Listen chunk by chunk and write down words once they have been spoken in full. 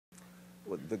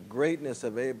The greatness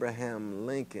of Abraham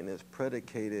Lincoln is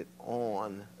predicated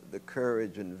on the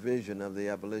courage and vision of the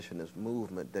abolitionist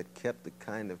movement that kept the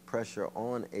kind of pressure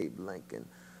on Abe Lincoln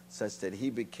such that he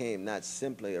became not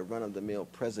simply a run-of-the-mill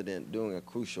president during a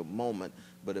crucial moment,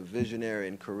 but a visionary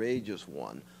and courageous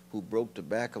one who broke the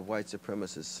back of white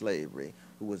supremacist slavery,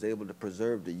 who was able to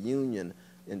preserve the Union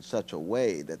in such a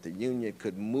way that the Union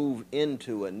could move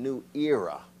into a new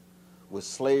era with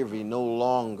slavery no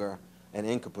longer an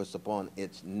incubus upon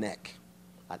its neck,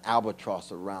 an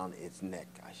albatross around its neck,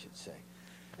 I should say.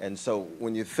 And so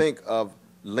when you think of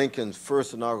Lincoln's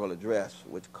first inaugural address,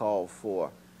 which called for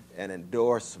an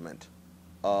endorsement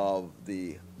of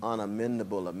the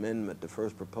unamendable amendment, the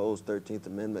first proposed 13th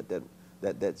Amendment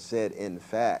that said, in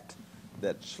fact,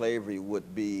 that slavery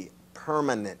would be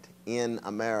permanent in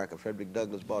America. Frederick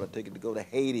Douglass bought a ticket to go to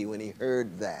Haiti when he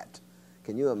heard that.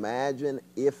 Can you imagine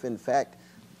if, in fact,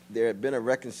 there had been a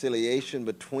reconciliation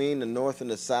between the North and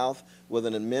the South with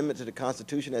an amendment to the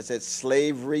Constitution that said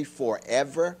slavery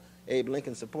forever? Abe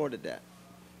Lincoln supported that.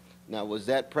 Now, was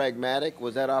that pragmatic?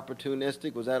 Was that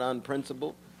opportunistic? Was that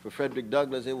unprincipled? For Frederick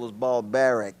Douglass, it was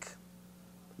barbaric.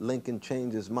 Lincoln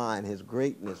changed his mind. His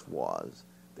greatness was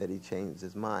that he changed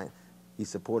his mind. He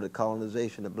supported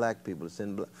colonization of black people, to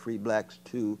send free blacks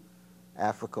to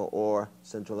Africa or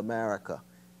Central America.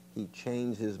 He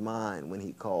changed his mind when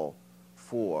he called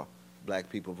for black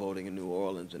people voting in New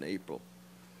Orleans in April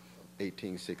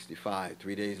 1865.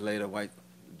 3 days later, white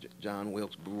John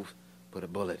Wilkes Booth put a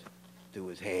bullet through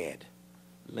his head.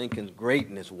 Lincoln's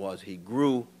greatness was he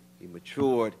grew, he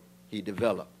matured, he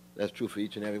developed. That's true for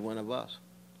each and every one of us.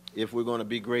 If we're going to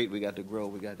be great, we got to grow,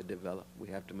 we got to develop, we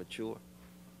have to mature.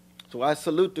 So I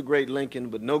salute the great Lincoln,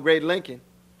 but no great Lincoln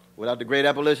without the great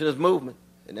abolitionist movement.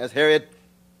 And that's Harriet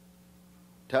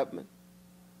Tubman,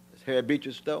 that's Harriet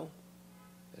Beecher Stowe,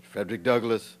 that's Frederick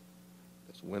Douglass,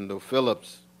 that's Wendell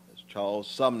Phillips, that's Charles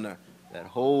Sumner. That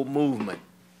whole movement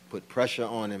put pressure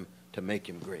on him to make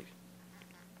him great.